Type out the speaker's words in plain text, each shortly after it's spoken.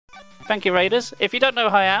Thank you, Raiders. If you don't know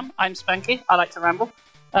who I am, I'm Spanky. I like to ramble.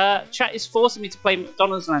 Chat is forcing me to play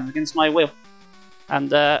Mcdonaldland against my will. And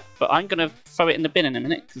but I'm going to throw it in the bin in a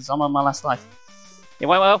minute because I'm on my last life. Yeah,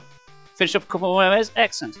 well. Finish up a couple more areas.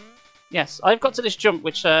 Excellent. Yes, I've got to this jump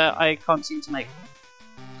which I can't seem to make.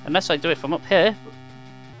 Unless I do it from up here.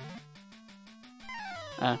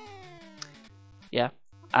 Yeah.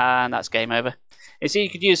 And that's game over. You see, you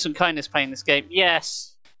could use some kindness playing this game. Yes.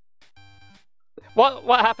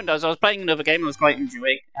 What happened was I was playing another game I was quite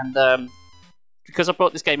enjoying, and because I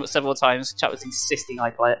brought this game up several times, chat was insisting I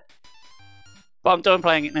play it. But I'm done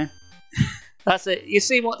playing it now. That's it. You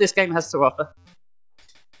see what this game has to offer.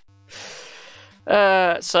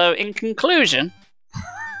 So in conclusion,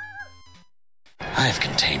 I have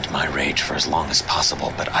contained my rage for as long as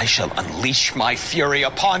possible, but I shall unleash my fury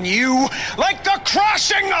upon you like the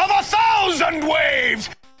crashing of 1,000 waves!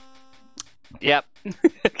 Yep.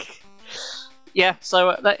 Yeah,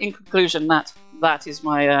 so in conclusion, that is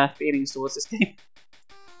my feelings towards this game.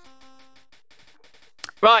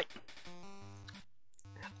 Right.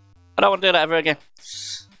 I don't want to do that ever again.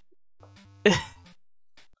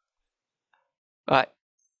 Right.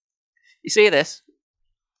 You see this?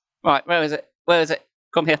 Right, where is it? Where is it?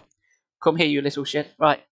 Come here. Come here, you little shit.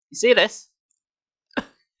 Right. You see this?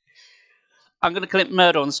 I'm going to click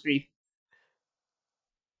murder on the screen.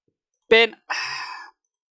 Bin.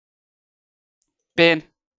 Bin.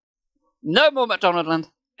 No more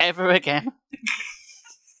Mcdonaldland ever again.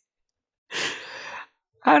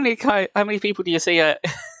 How many people do you see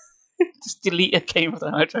just delete a game of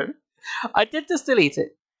the hydro? I did just delete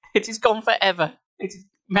it. It is gone forever. It is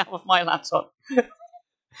now off my laptop.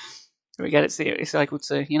 We get it recycled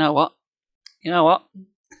to. You know what? You know what?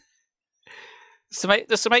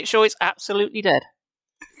 Just to make sure it's absolutely dead.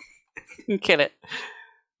 And kill it.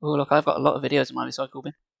 Oh look, I've got a lot of videos in my recycle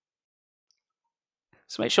bin.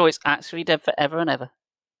 So make sure it's actually dead forever and ever.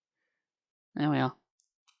 There we are.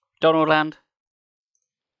 Donaldland.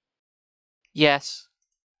 Yes.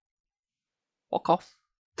 Walk off.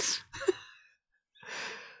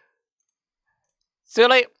 See you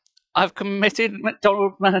later. I've committed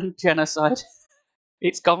Mcdonaldland genocide.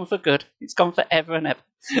 It's gone for good. It's gone forever and ever.